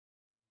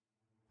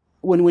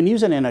when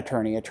using an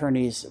attorney,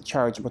 attorneys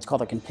charge what's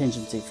called a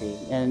contingency fee,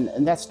 and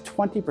that's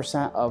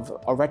 20% of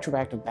a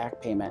retroactive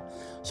back payment.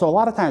 So a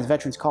lot of times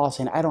veterans call us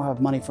saying, I don't have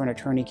money for an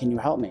attorney, can you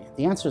help me?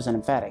 The answer is an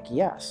emphatic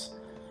yes.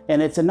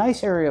 And it's a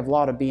nice area of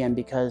law to be in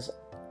because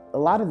a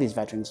lot of these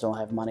veterans don't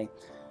have money.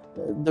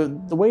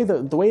 The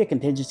way a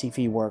contingency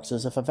fee works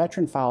is if a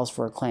veteran files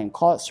for a claim,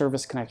 call it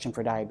service connection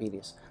for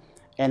diabetes,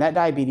 and that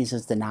diabetes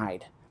is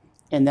denied.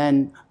 And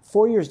then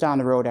 4 years down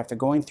the road, after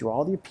going through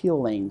all the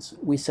appeal lanes,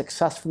 we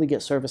successfully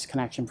get service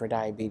connection for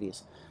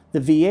diabetes. The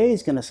VA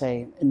is going to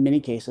say, in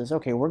many cases,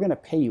 okay, we're going to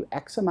pay you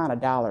X amount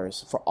of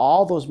dollars for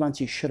all those months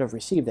you should have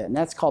received it, and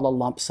that's called a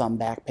lump sum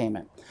back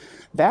payment.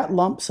 That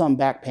lump sum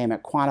back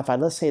payment quantified,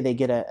 let's say they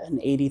get an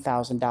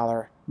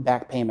 $80,000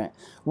 back payment.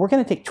 We're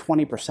going to take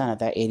 20% of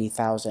that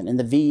 $80,000, and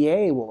the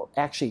VA will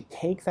actually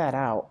take that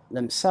out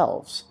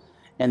themselves,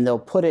 and they'll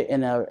put it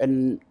in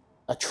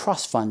a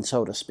trust fund,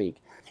 so to speak.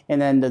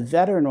 And then the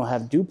veteran will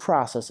have due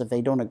process if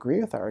they don't agree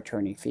with our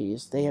attorney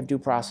fees. They have due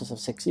process of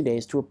 60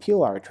 days to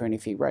appeal our attorney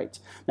fee rights.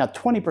 Now,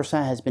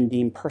 20% has been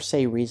deemed per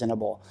se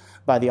reasonable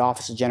by the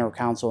Office of General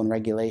Counsel and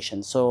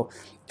Regulations. So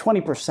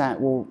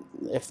 20% will,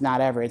 if not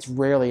ever, it's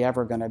rarely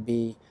ever going to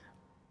be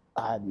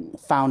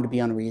found to be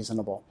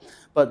unreasonable.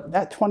 But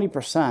that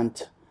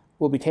 20%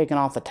 will be taken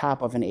off the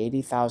top of an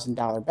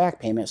 $80,000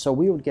 back payment. So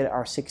we would get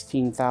our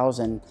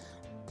 $16,000,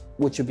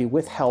 which would be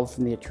withheld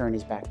from the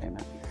attorney's back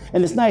payment.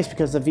 And it's nice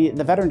because the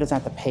veteran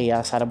doesn't have to pay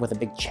us out with a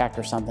big check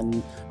or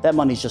something. That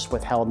money's just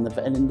withheld,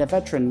 and the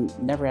veteran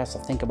never has to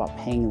think about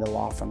paying the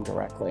law firm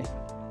directly.